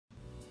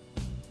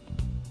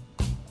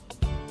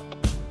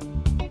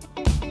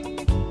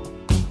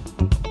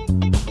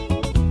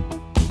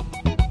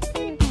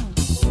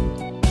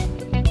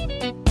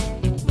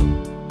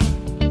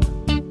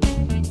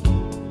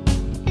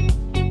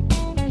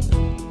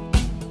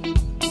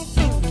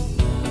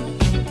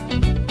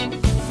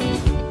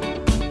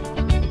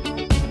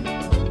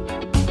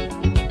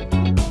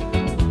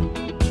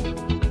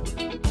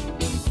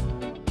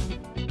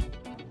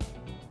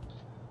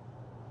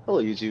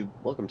Hello YouTube,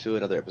 welcome to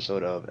another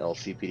episode of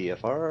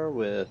LCPDFR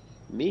with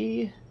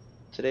me.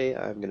 Today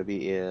I'm going to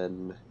be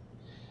in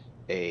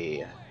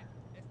a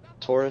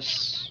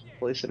Taurus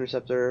Police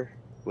Interceptor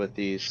with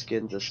the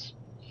skins. This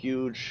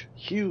huge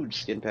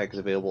skin pack is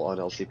available on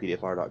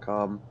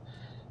lcpdfr.com.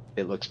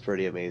 It looks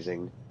pretty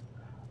amazing.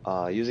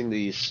 Using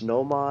the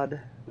snow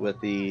mod with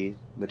the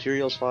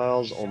materials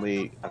files,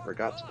 only I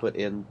forgot to put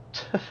in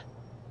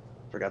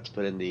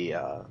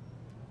the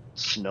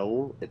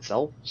snow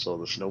itself, so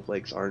the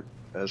snowflakes aren't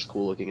as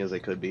cool looking as they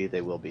could be.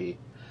 They will be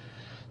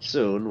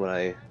soon when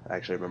I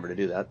actually remember to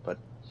do that, but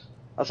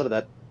outside of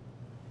that,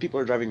 people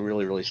are driving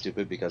really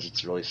stupid because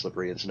it's really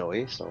slippery and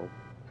snowy, so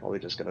probably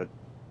just gonna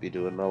be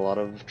doing a lot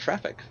of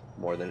traffic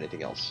more than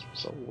anything else.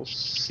 So we'll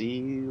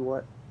see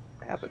what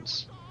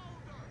happens.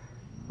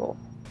 Well,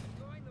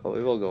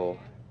 we will go.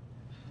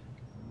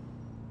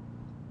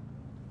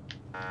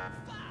 A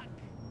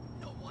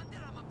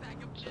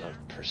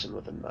person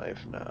with a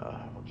knife.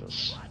 Nah, I'll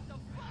just.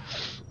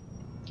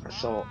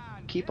 So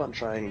keep on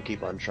trying and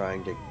keep on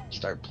trying to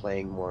start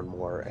playing more and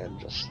more, and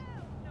just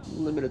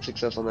limited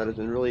success on that. It's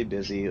been really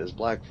busy. It was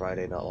Black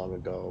Friday not long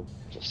ago.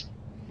 Just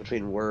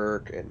between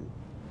work and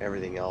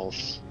everything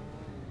else,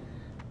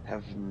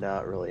 have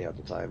not really had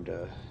the time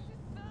to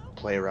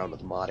play around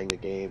with modding the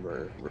game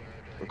or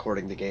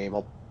recording the game.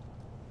 I'll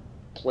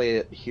play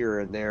it here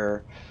and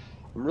there.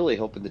 I'm really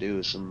hoping to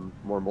do some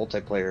more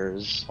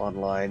multiplayers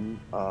online,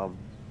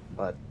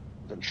 but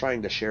I've been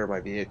trying to share my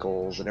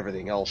vehicles and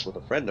everything else with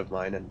a friend of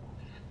mine, and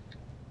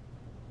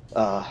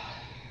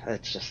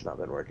it's just not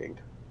been working.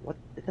 What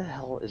the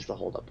hell is the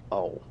holdup?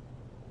 Oh,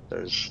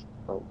 there's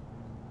an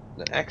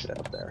accident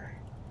up there.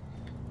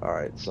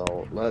 Alright, so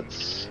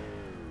let's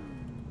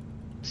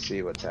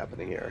see what's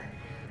happening here.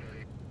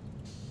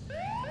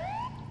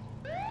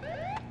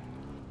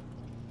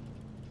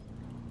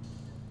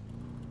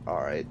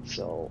 Alright,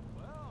 so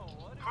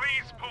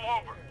please pull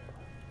over.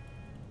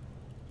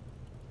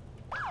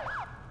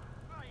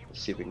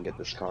 let's see if we can get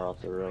this car off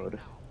the road.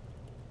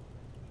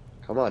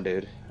 Come on,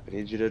 dude. I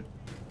need you to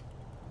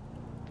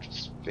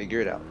just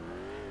figure it out.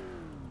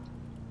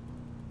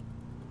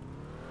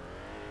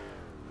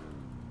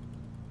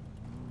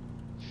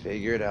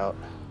 Figure it out.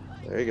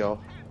 There you go.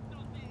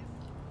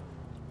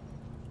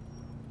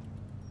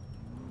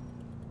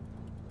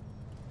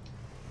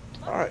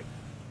 Alright.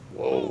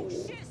 Whoa.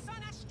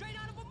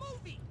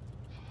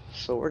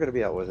 So we're going to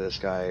be out with this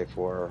guy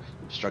for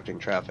obstructing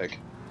traffic.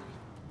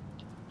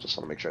 Just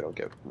want to make sure I don't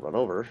get run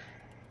over.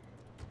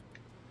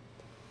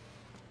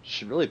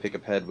 Should really pick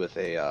up head with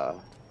a,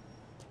 a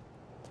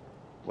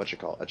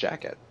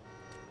jacket.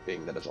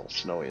 Being that it's all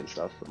snowy and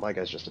stuff, but my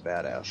guy's just a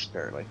badass,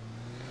 apparently.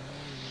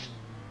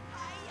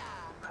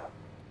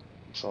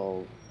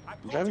 So, I'm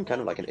driving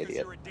kind of like an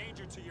idiot.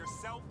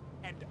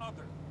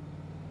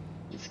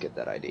 Let's get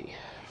that ID.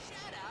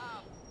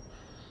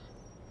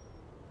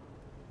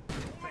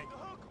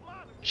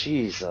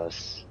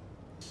 Jesus.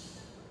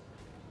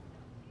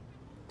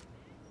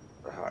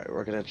 Alright,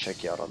 we're gonna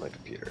check you out on the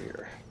computer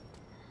here.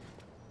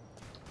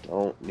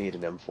 Don't need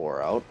an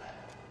M4 out.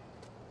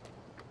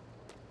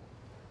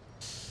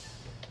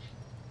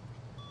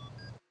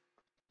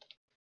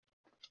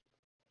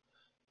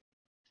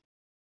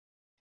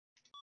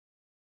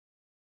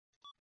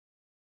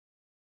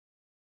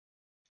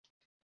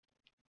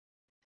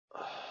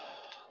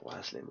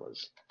 Last name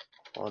was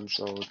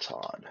Alonso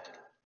Todd.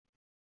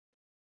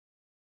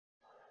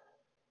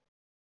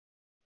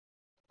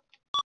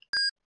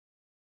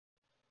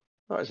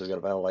 Alright, so he's got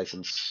a valid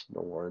license,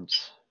 no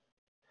warrants.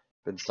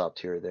 Been stopped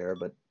here or there,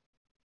 but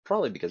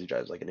probably because he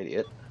drives like an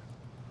idiot.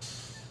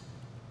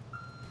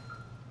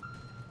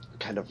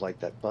 Kind of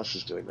like that bus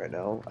is doing right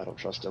now. I don't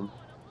trust him.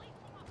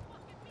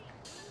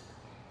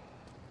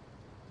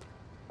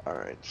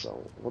 Alright,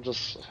 so we'll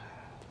just...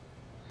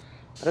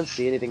 I didn't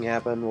see anything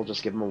happen. We'll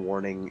just give him a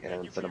warning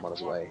and send him on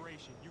his way.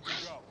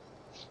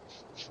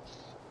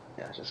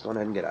 Yeah, just go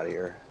ahead and get out of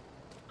here.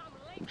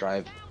 And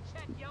drive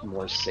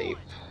more safe.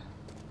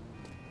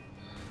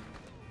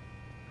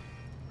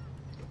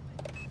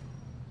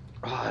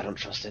 Oh, I don't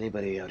trust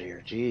anybody out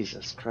here.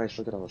 Jesus Christ,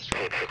 look at all this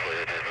traffic.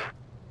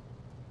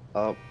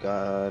 Oh,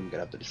 God, I'm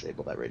gonna have to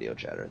disable that radio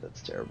chatter.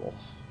 That's terrible.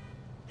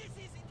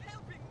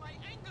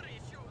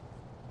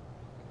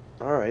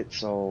 Alright,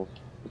 so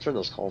let's turn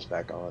those calls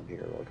back on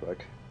here real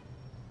quick.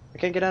 I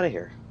can't get out of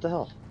here. What the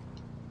hell?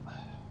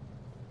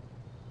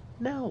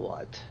 Now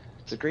what?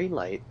 It's a green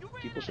light.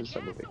 People should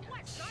start moving.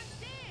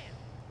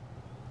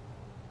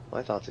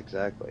 My thoughts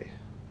exactly.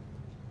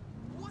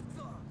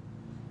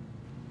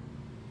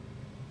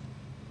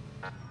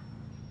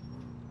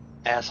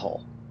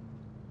 Asshole.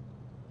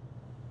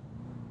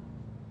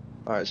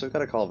 Alright, so we've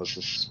got a call of a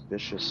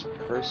suspicious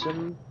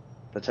person.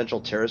 Potential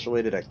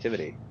terrorist-related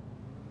activity.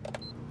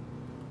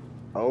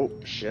 Oh,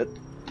 shit.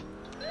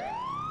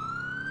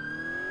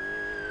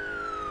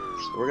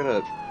 So we're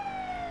gonna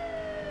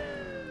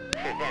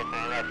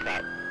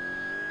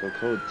go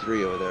code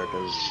 3 over there,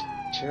 because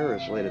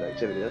terrorist-related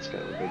activity, that's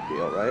kind of a big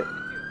deal, right?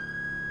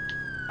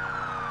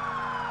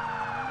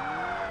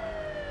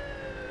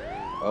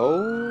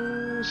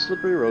 Oh, Ooh,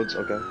 slippery roads.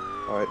 Okay.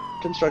 Alright.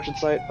 Construction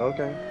site.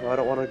 Okay. Well, I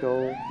don't want to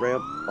go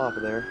ramp off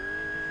of there.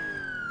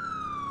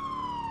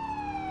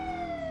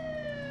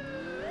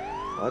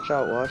 Watch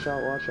out, watch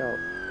out, watch out.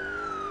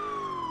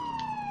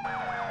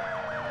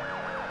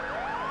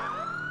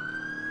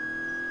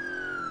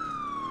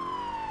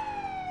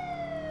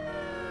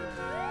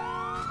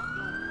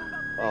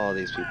 Oh,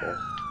 these people.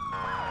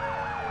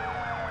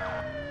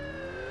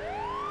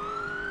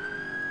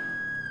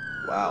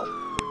 Wow.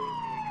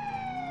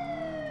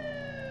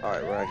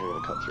 Alright, we're actually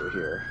going to cut through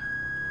here.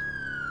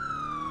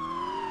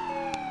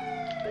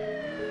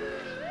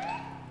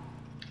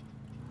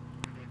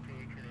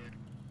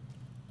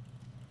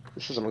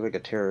 This doesn't look like a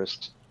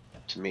terrorist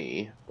to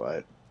me,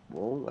 but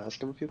we'll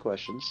ask him a few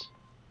questions.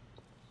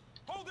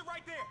 Hold it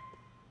right there.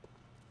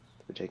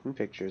 We're taking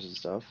pictures and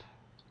stuff.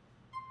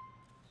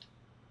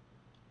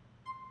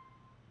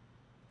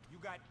 You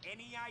got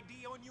any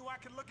ID on you I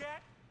can look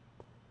at?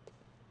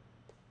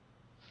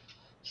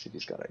 See if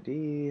he's got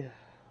ID.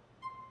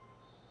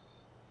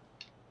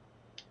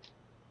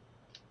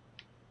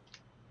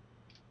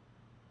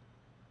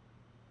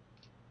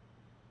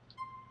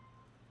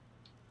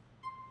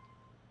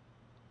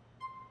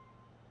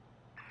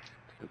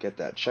 Get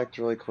that checked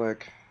really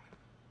quick.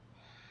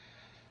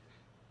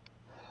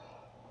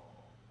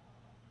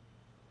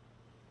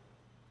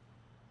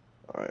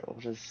 Alright,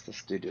 what is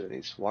this dude doing?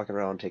 He's walking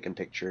around taking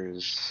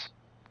pictures.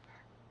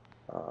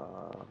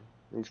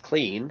 He's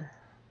clean.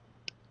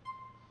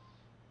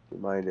 Do you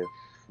mind if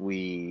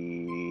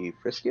we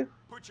frisk you?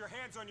 Put your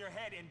hands on your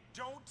head and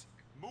don't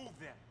move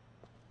them.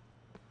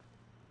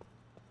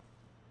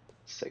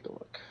 Let's take a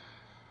look.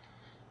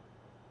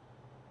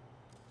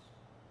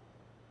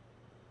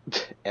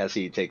 As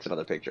he takes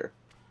another picture.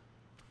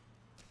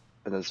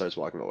 And then starts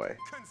walking away.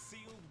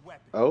 Concealed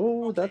weapon.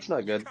 Oh, Okay, that's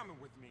not you're good. coming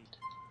with me.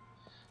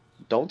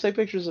 Don't take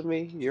pictures of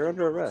me. You're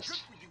under You know what's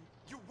arrest. good for you.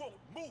 You won't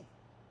move.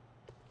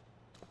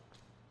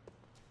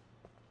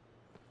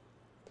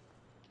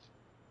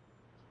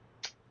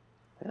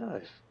 Yeah,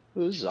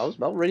 I was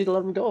about ready to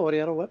let him go, but he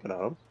had a weapon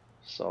on him.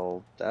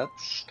 So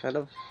that's kind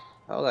of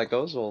how that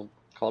goes. We'll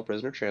call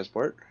prisoner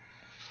transport.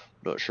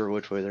 Not sure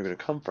which way they're going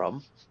to come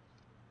from.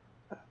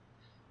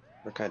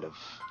 We're kind of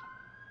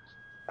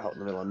out in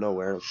the middle of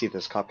nowhere. Let's see if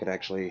this cop can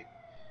actually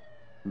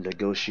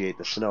negotiate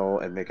the snow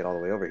and make it all the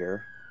way over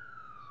here.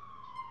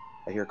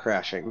 I hear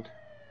crashing.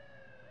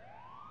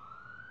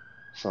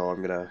 So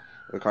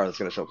the car that's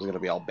going to show up is going to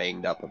be all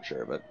banged up, I'm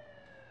sure, but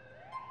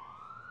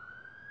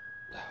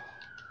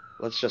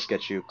let's just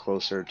get you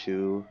closer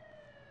to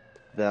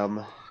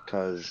them,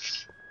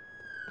 because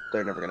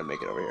they're never going to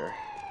make it over here.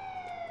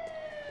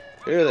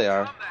 Here they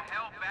are.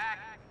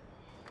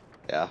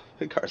 Yeah,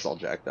 the car's all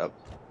jacked up.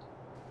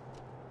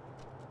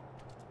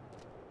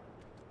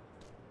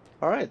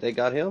 Alright, they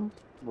got him.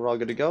 We're all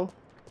good to go.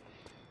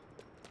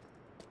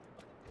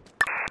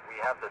 We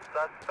have the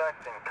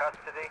suspect in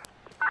custody.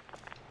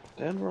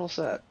 And we're all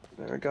set.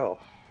 There we go.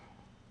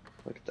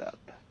 Look at that.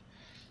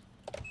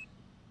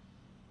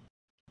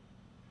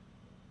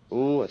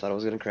 Ooh, I thought I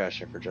was going to crash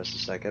there for just a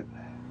second.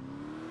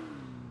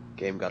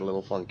 Game got a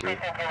little funky.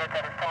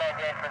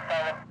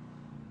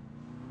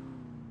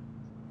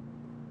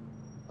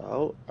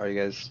 Oh, are you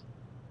guys...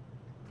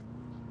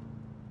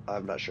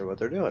 I'm not sure what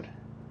they're doing.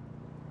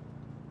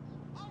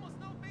 Almost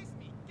no face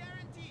me,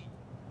 guaranteed.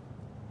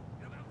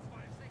 In about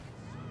 5 seconds,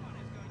 someone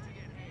is going to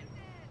get hit.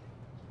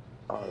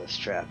 Oh, this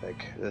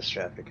traffic. This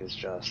traffic is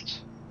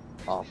just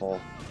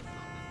awful.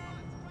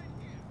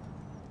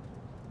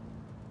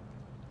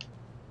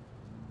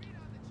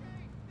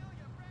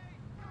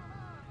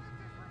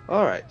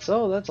 Alright,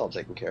 so that's all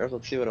taken care of.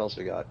 Let's see what else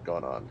we got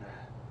going on.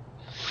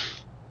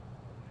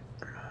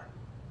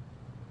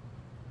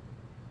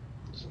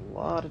 There's a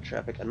lot of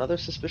traffic. Another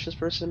suspicious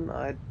person?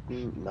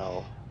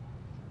 No.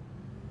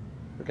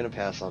 We're gonna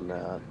pass on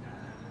that.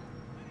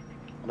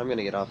 And I'm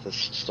gonna get off this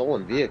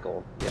stolen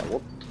vehicle. Yeah,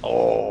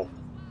 oh!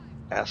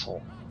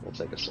 Asshole. We'll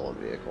take a stolen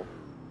vehicle.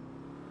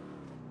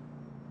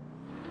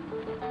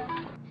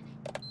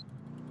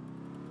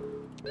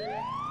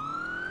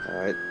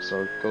 Alright,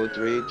 so code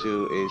 3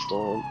 to a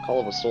call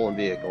of a stolen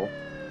vehicle.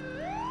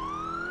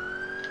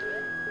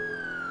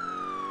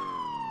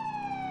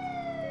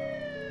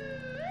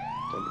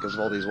 And because of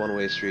all these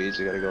one-way streets,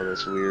 you gotta go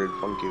this weird,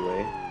 funky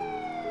way.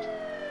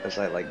 As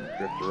I, like,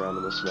 drift around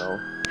in the snow.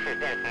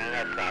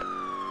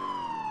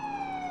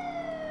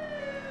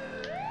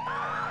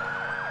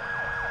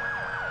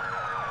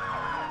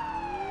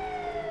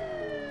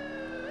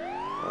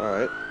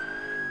 Alright.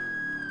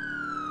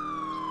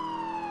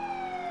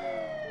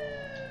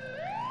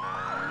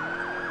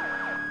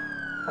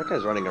 That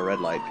guy's running a red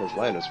light because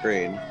mine was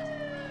green.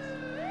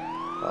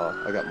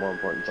 Oh, I got more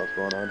important stuff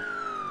going on.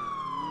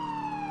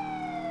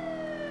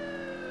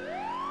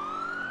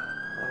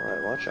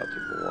 Alright, watch out,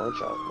 people.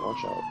 Watch out,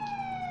 watch out.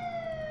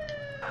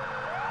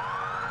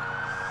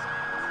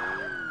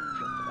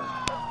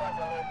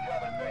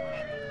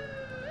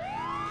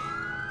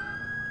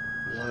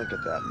 Look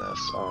at that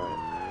mess. Alright.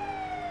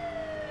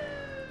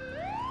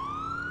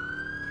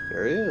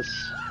 Here he is.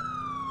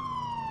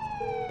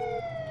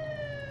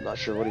 Not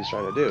sure what he's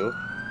trying to do.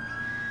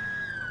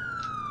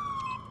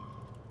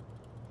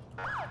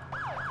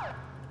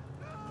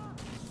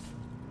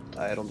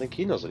 I don't think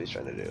he knows what he's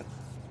trying to do.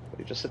 But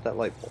he just hit that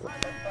light pole.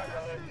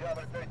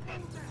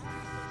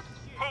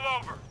 Pull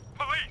over!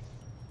 Police!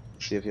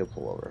 Let's see if he'll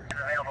pull over.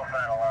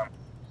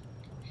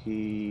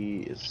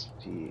 Is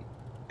he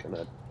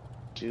gonna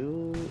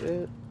do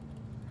it?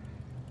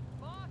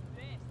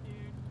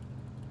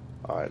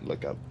 Alright,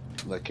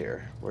 look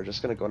here. We're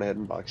just gonna go ahead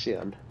and box you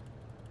in.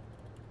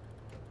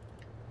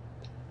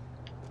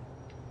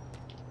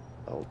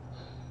 Oh.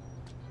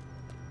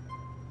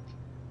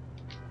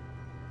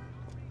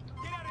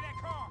 Get out of that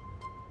car!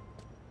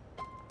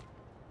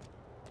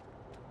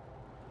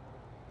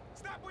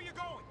 Stop where you're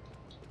going!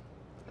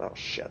 Oh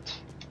shit.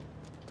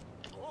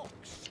 Oh,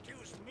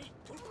 excuse me.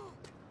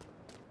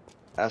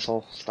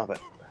 Asshole, stop it.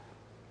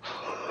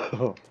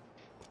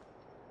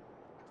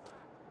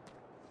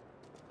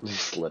 He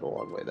slid a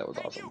long way, that was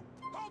Hey, awesome. you!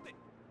 Hold it!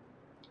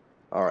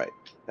 Alright,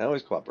 now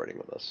he's cooperating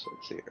with us.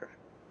 Let's see here.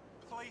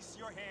 Place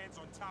your hands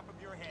on top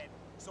of your head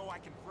so I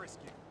can frisk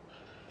you.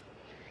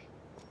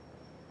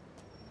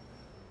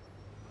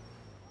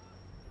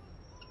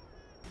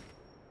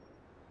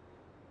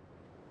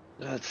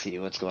 Let's see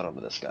what's going on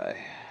with this guy.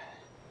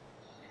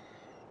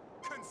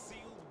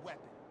 Concealed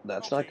weapon.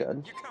 That's Okay, not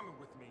good. You're coming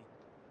with me.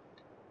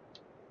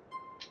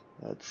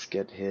 Let's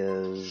get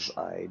his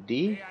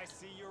ID. May I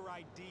see your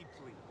ID,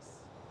 please?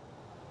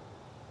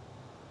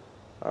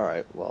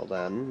 Alright, well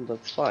then,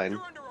 that's fine.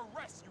 You're under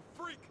arrest, you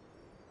freak!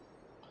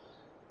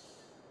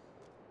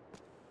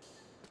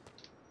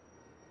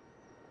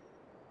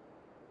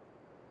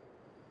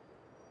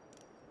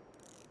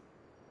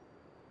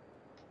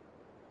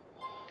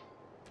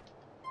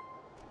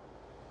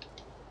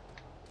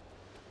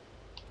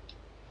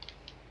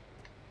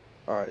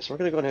 Alright, so we're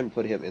gonna go ahead and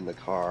put him in the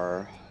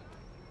car.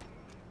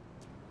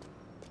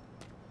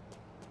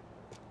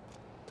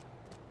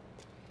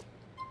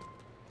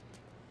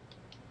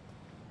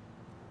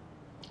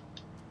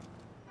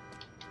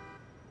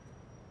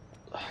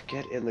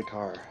 Get in the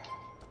car.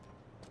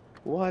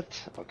 What?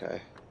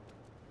 Okay.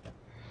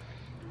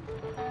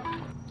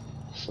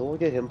 So we'll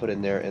get him put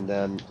in there and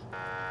then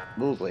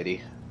move,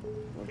 lady.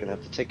 We're gonna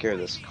have to take care of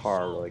this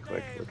car really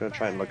quick. We're gonna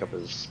try and look up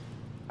his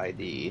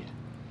ID.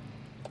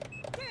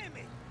 Damn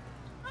it!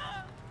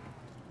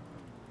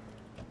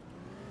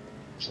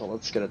 So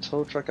let's get a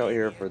tow truck out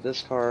here for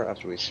this car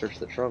after we search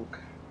the trunk.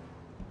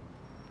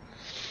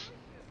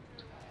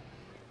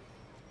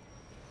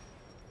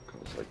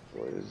 Goes like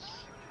boys.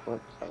 What?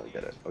 I don't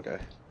get it. Okay.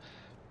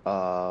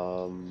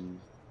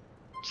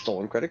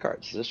 Stolen credit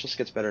cards. This just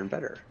gets better and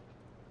better.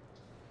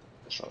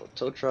 So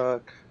tow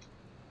truck.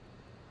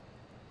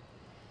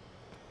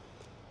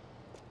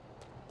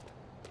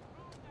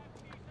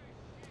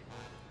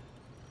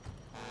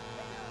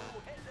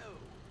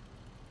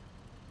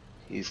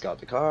 He's got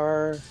the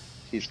car.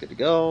 He's good to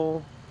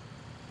go.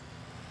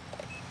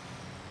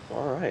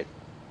 Alright.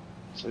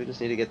 So we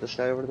just need to get this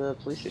guy over to the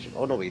police station.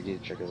 Oh no, we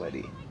need to check his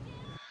ID.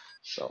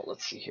 So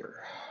let's see here.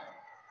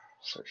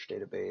 Search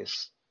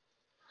database.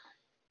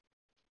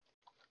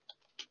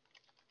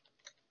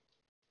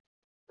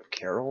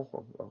 Carol?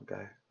 Oh,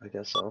 okay, I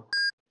guess so.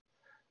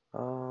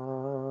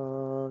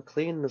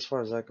 Clean as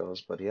far as that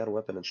goes, but he had a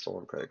weapon and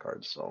stolen credit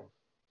cards, so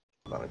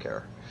I don't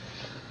care.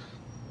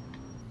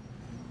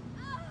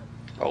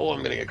 Oh,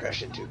 I'm gonna get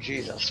crashed into.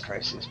 Jesus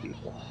Christ, these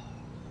people.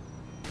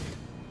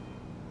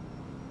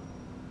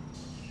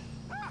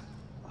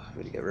 I'm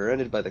gonna get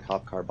rear-ended by the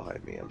cop car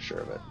behind me, I'm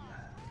sure of it.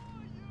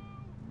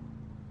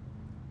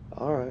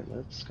 Alright,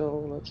 let's go,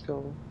 let's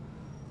go.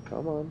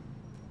 Come on.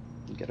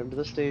 Get him to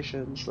the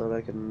station so that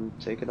I can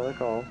take another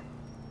call.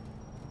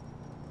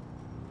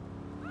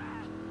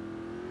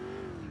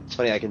 It's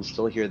funny, I can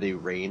still hear the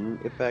rain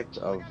effect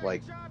of,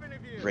 like,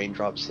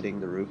 raindrops hitting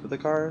the roof of the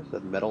car,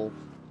 the metal.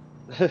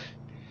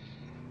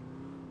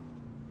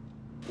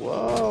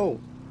 Whoa!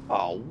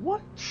 Oh,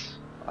 what?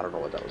 I don't know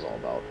what that was all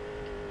about.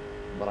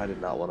 But I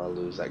did not want to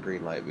lose that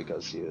green light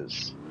because he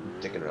was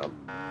dicking around.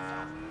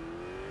 I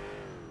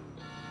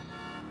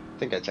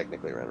think I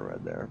technically ran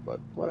red there,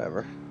 but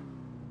whatever.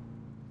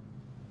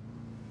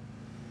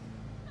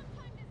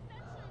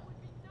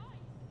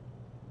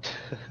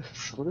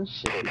 Some of the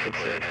shit people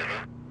say.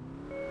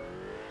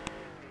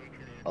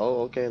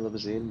 Oh, okay,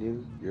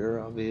 limousine,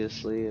 you're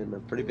obviously in a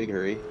pretty big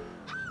hurry.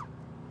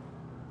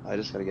 I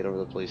just gotta get over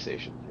to the police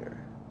station here.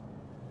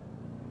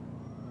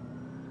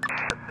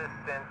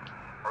 Assistance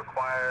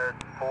required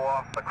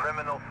for a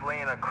criminal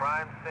fleeing a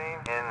crime scene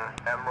in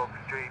Emerald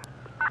Street.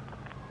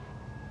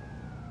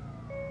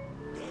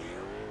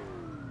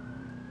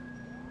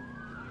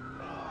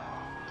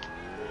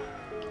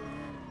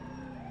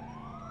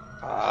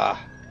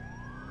 Ah.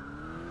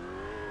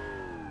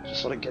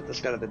 Just want to get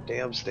this guy to the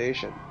damn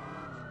station.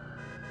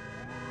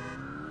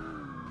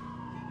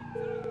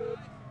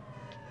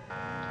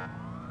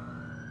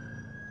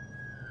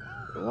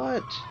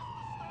 What?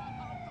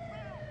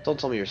 Don't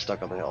tell me you're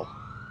stuck on the hill.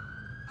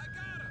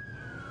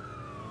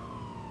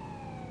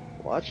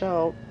 Watch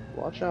out.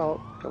 Watch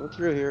out. Coming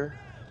through here.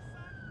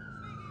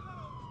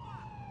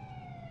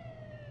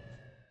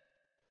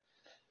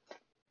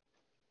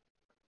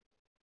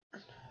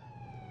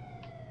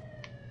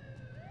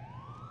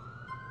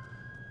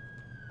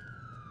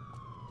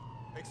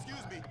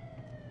 Excuse me.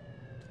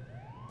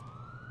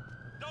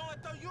 Don't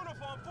let the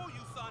uniform fool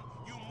you, son.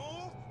 You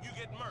move, you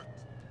get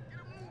murked. Get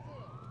a move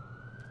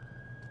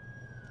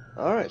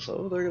on. Alright,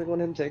 so they're gonna go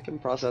ahead and take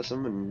and process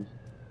them and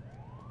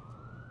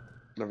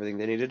everything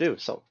they need to do.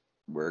 So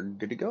we're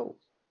good to go.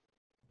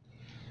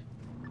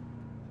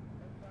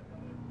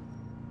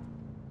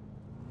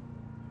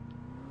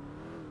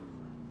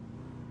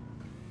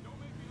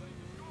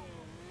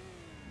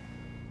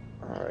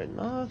 Alright,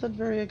 nothing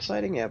very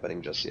exciting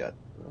happening just yet.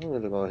 I'm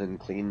gonna go ahead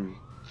and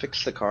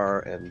fix the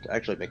car and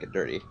actually make it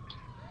dirty. He's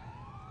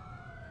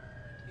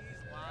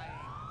lying.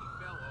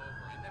 He fell over.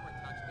 I never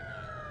touched the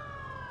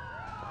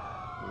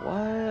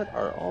guy. What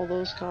are all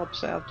those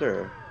cops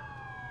after?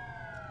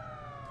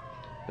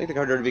 Make the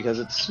car dirty because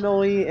it's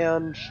snowy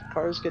and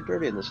cars get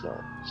dirty in the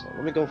snow. So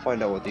let me go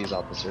find out what these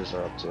officers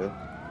are up to.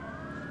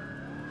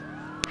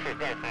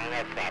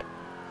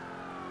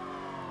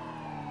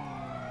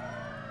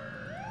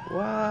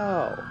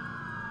 Wow.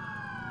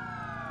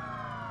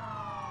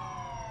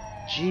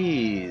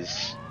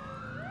 Jeez.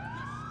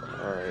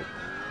 Alright.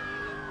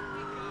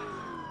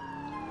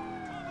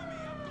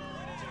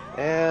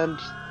 And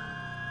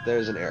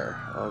there's an error.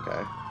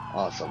 Okay.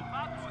 Awesome.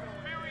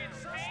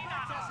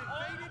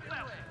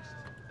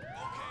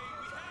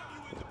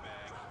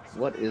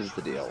 What is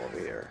the deal over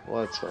here?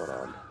 What's going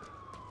on?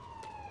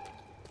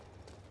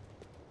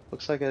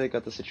 Looks like I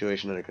got the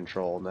situation under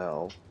control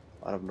now.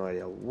 I have no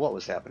idea what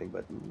was happening,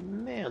 but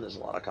man, there's a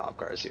lot of cop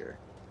cars here.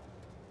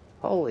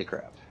 Holy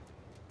crap.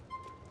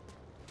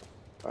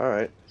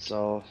 Alright,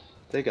 so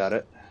they got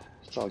it.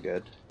 It's all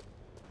good.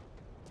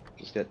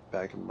 Just get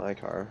back in my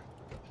car.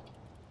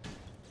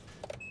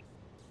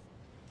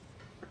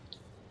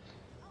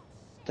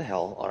 What the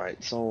hell?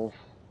 Alright, so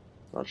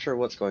not sure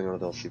what's going on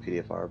with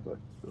LCPDFR, but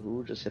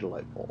who just hit a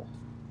light pole?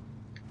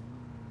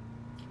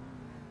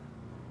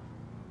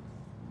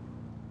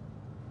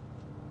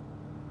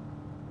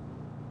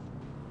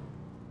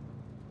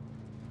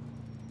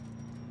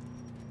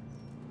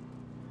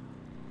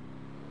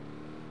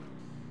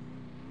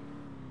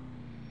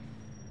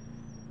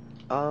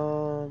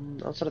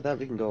 Outside of that,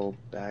 we can go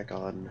back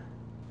on.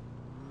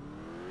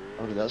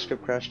 Oh, did that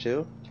script crash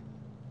too?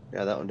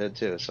 Yeah, that one did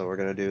too, so we're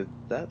gonna do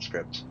that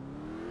script.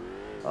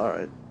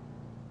 Alright.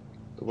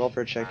 The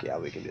welfare check, yeah,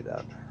 we can do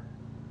that.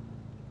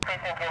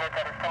 Precinct unit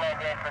that is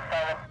 1098 for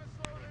silent.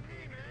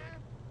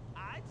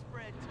 I'd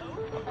spread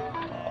toast on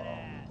that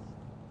ass.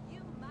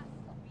 You must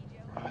be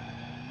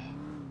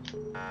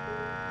joking.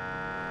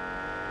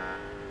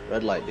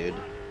 Red light, dude.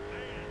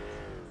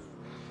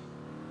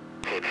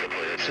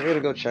 So we're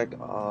gonna go check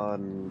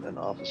on an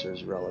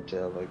officer's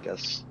relative. I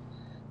guess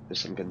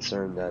there's some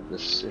concern that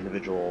this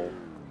individual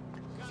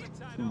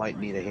might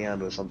need a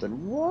hand with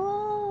something.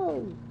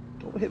 Whoa!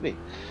 Don't hit me.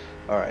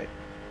 Alright.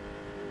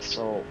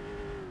 So,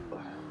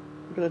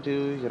 we're gonna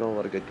do, you know,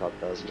 what a good cop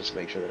does and just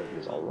make sure that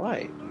everything's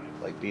alright.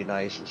 Like, be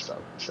nice and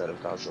stuff, instead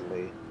of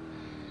constantly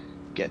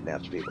getting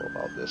after people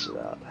about this or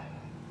that.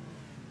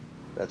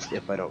 That's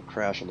if I don't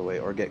crash on the way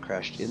or get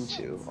crashed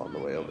into on the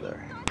way over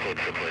there.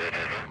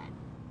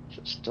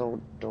 Just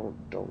don't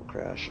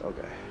crash.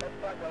 Okay.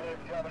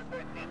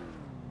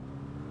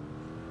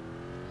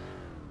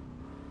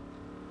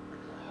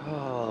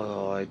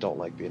 Oh, I don't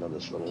like being on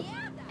this little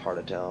part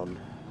of town.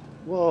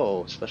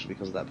 Whoa, especially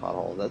because of that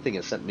pothole. That thing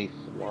has sent me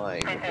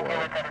flying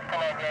before.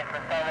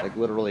 Like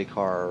literally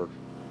car.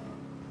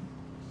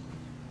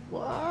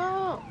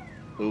 Wow.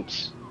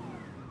 Oops.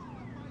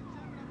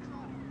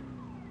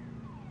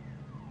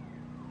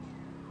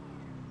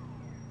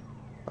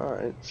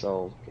 Alright,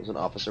 so there's an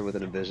officer with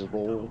an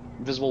invisible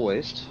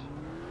waist.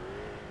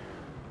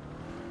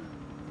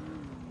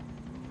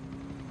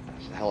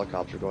 There's a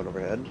helicopter going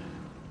overhead.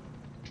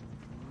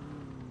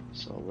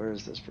 So where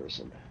is this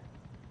person?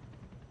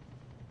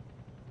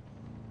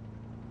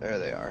 There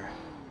they are.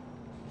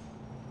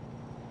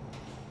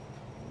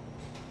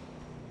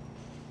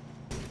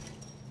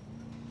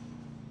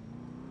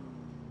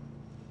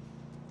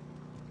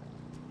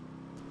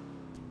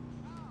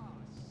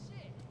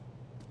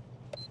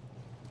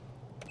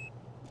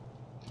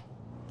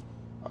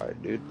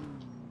 Alright, dude.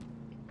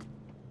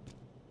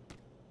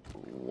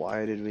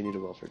 Why did we need a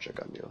welfare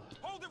check on you?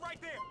 Hold it right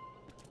there.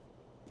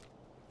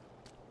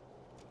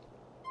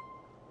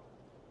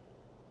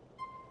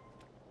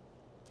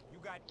 You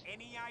got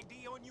any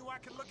ID on you I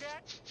can look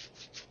at?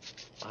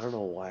 I don't know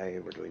why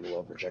we're doing a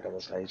welfare check on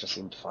this guy. He just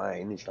seemed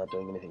fine. He's not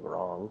doing anything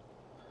wrong.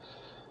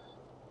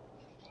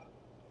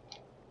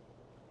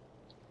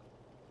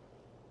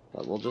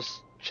 But we'll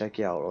just check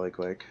you out really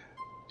quick.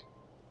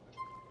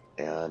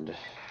 And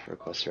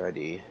request your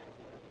ID.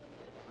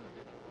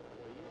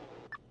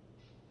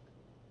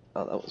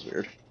 Oh, that was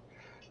weird.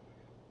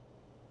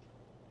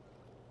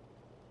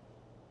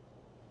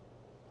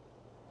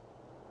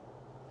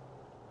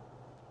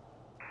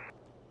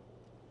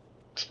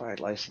 Expired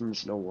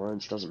license, no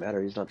warrants, doesn't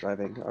matter, he's not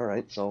driving.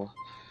 Alright, so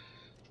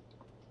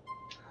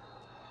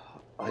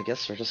I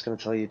guess we're just gonna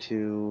tell you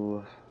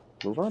to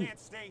move on. Can't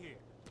stay here.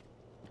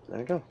 There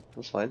you go,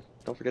 that's fine.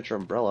 Don't forget your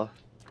umbrella.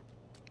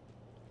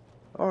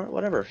 Alright,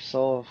 whatever,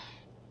 so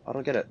I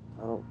don't get it.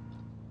 I don't.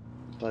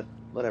 But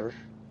whatever.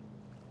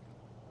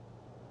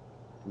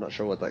 I'm not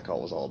sure what that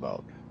call was all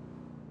about.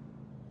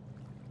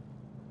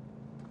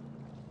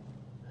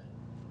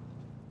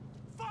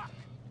 Fuck!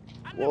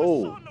 I never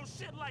Whoa! saw no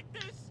shit like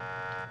this!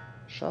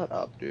 Shut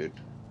up, dude.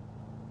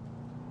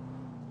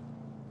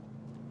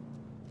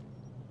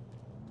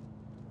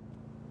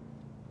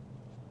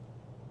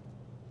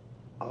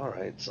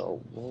 Alright,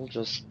 so we'll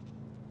just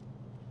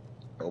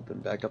open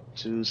back up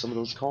to some of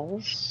those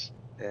calls,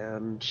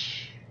 and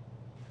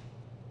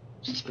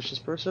suspicious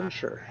person?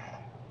 Sure.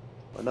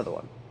 Another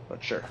one,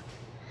 but sure.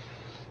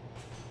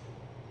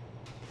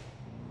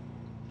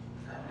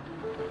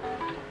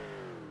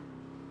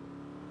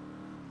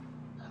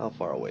 How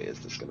far away is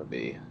this gonna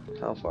be?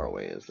 How far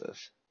away is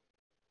this?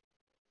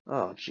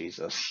 Oh,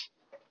 Jesus.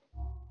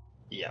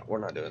 Yeah, we're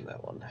not doing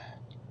that one.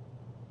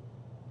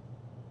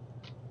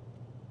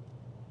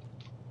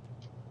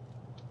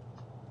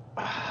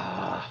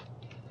 Ah.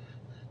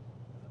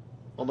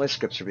 Well, my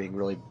scripts are being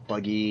really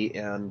buggy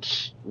and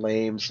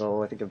lame,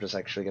 so I think I'm just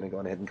actually going to go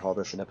ahead and call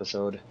this an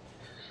episode.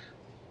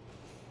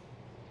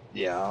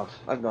 Yeah,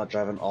 I'm not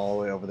driving all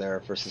the way over there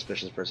for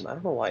suspicious person. I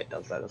don't know why it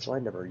does that. That's why I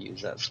never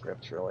use that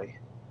script, really.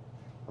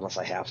 Unless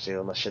I have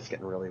to, unless shit's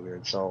getting really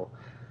weird. So,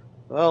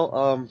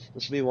 well,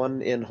 this will be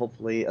one in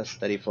hopefully a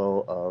steady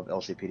flow of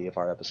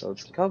LCPDFR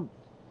episodes to come.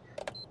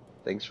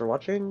 Thanks for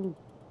watching.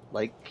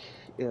 Like,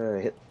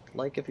 hit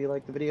like if you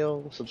like the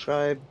video,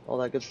 subscribe, all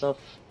that good stuff.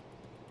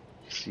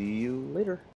 See you later.